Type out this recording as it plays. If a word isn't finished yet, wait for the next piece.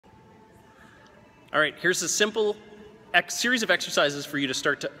All right, here's a simple series of exercises for you to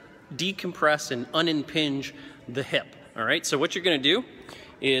start to decompress and unimpinge the hip. All right, so what you're gonna do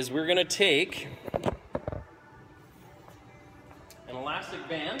is we're gonna take an elastic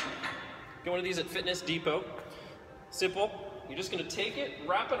band, get one of these at Fitness Depot. Simple, you're just gonna take it,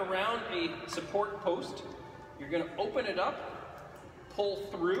 wrap it around a support post. You're gonna open it up, pull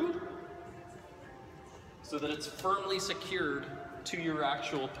through so that it's firmly secured to your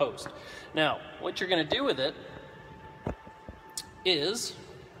actual post. Now, what you're gonna do with it is,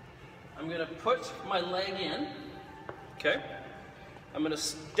 I'm gonna put my leg in, okay? I'm gonna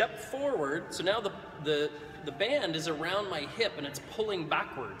step forward, so now the band is around my hip and it's pulling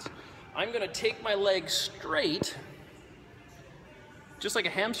backwards. I'm gonna take my leg straight, just like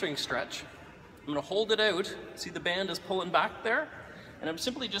a hamstring stretch. I'm gonna hold it out, see the band is pulling back there, and I'm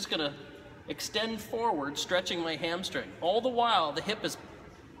simply just gonna extend forward, stretching my hamstring. All the while, the hip is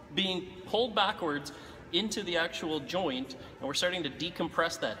being pulled backwards into the actual joint, and we're starting to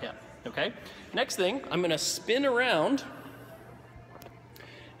decompress that hip, okay? Next thing, I'm gonna spin around,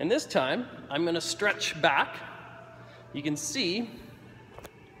 and this time, I'm gonna stretch back. You can see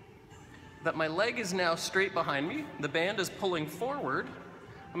that my leg is now straight behind me. The band is pulling forward.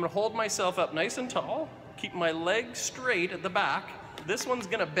 I'm gonna hold myself up nice and tall, keep my leg straight at the back. This one's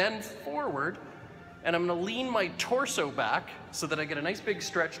gonna bend forward, and I'm gonna lean my torso back so that I get a nice big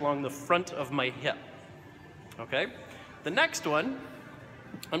stretch along the front of my hip, okay? The next one,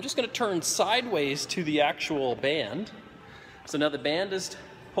 I'm just gonna turn sideways to the actual band. So now the band is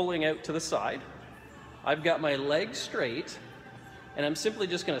pulling out to the side. I've got my leg straight, and I'm simply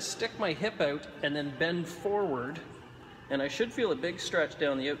just gonna stick my hip out and then bend forward, and I should feel a big stretch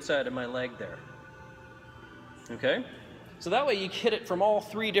down the outside of my leg there, okay? So that way you hit it from all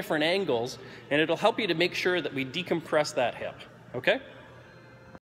three different angles, and it'll help you to make sure that we decompress that hip, okay?